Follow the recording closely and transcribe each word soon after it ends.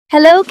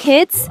Hello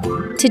kids!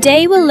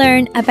 Today we'll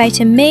learn about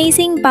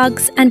amazing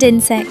bugs and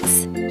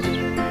insects.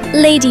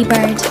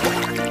 Ladybird.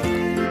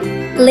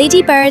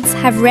 Ladybirds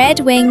have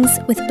red wings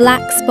with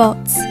black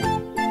spots.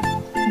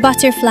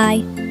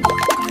 Butterfly.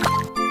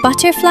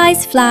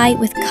 Butterflies fly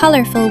with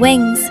colourful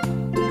wings.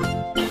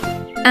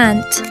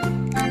 Ant.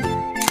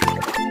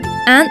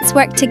 Ants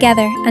work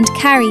together and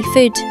carry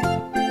food.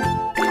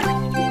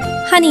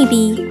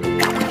 Honeybee.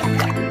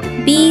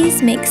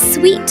 Bees make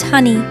sweet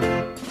honey.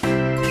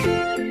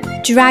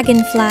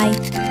 Dragonfly.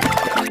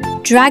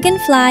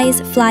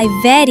 Dragonflies fly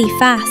very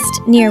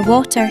fast near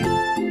water.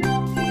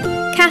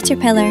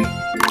 Caterpillar.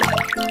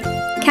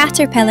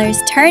 Caterpillars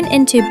turn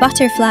into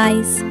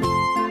butterflies.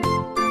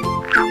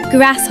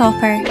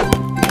 Grasshopper.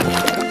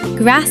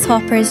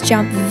 Grasshoppers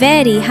jump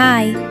very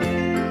high.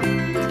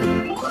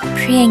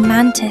 Praying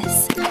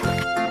mantis.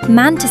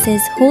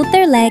 Mantises hold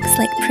their legs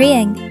like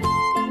praying.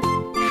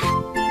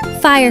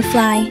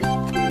 Firefly.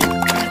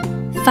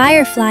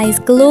 Fireflies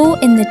glow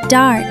in the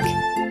dark.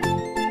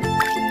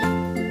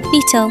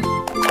 Beetle.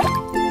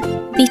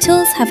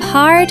 Beetles have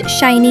hard,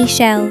 shiny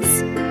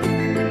shells.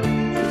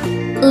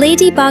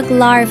 Ladybug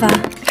larva.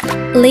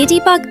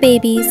 Ladybug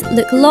babies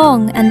look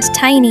long and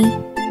tiny.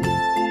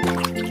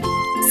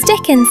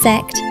 Stick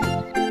insect.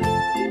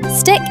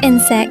 Stick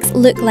insects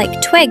look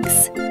like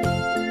twigs.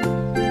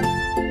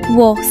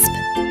 Wasp.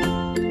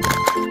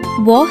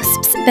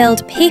 Wasps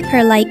build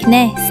paper-like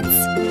nests.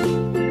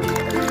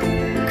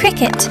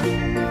 Cricket.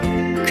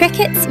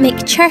 Crickets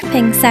make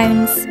chirping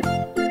sounds.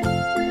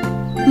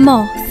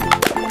 Moth.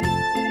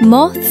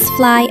 Moths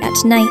fly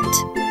at night.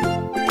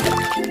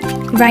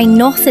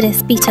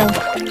 Rhinoceros beetle.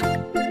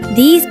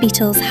 These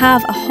beetles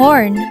have a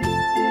horn.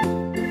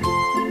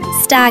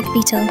 Stag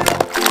beetle.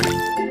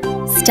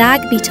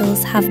 Stag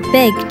beetles have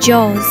big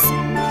jaws.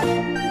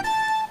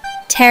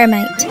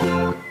 Termite.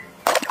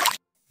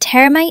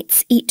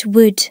 Termites eat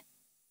wood.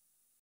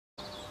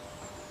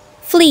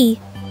 Flea.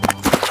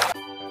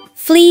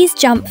 Fleas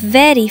jump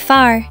very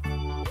far.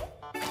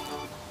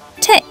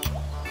 Tick.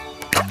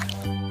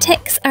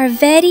 Ticks are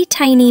very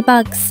tiny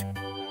bugs.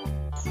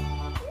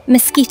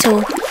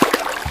 Mosquito.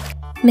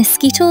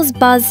 Mosquitoes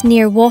buzz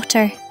near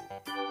water.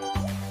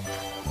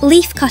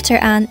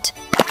 Leafcutter ant.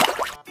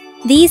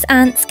 These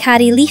ants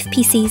carry leaf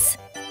pieces.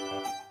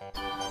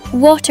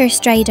 Water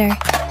strider.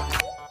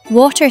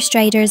 Water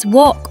striders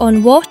walk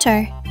on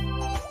water.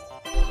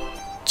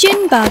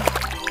 June bug.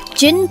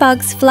 June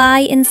bugs fly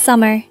in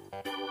summer.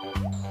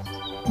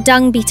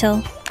 Dung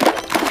beetle.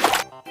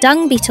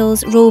 Dung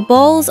beetles roll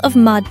balls of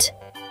mud.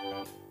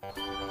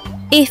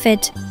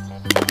 Aphid.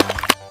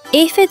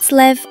 Aphids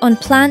live on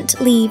plant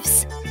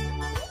leaves.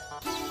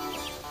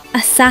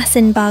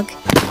 Assassin bug.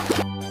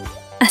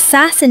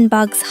 Assassin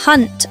bugs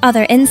hunt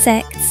other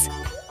insects.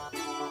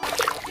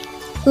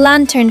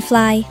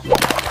 Lanternfly.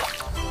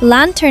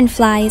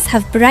 Lanternflies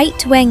have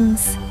bright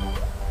wings.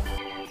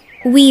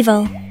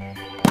 Weevil.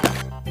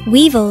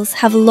 Weevils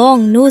have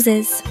long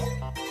noses.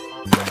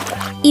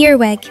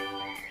 Earwig.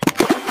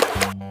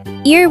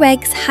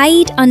 Earwigs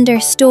hide under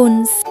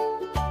stones.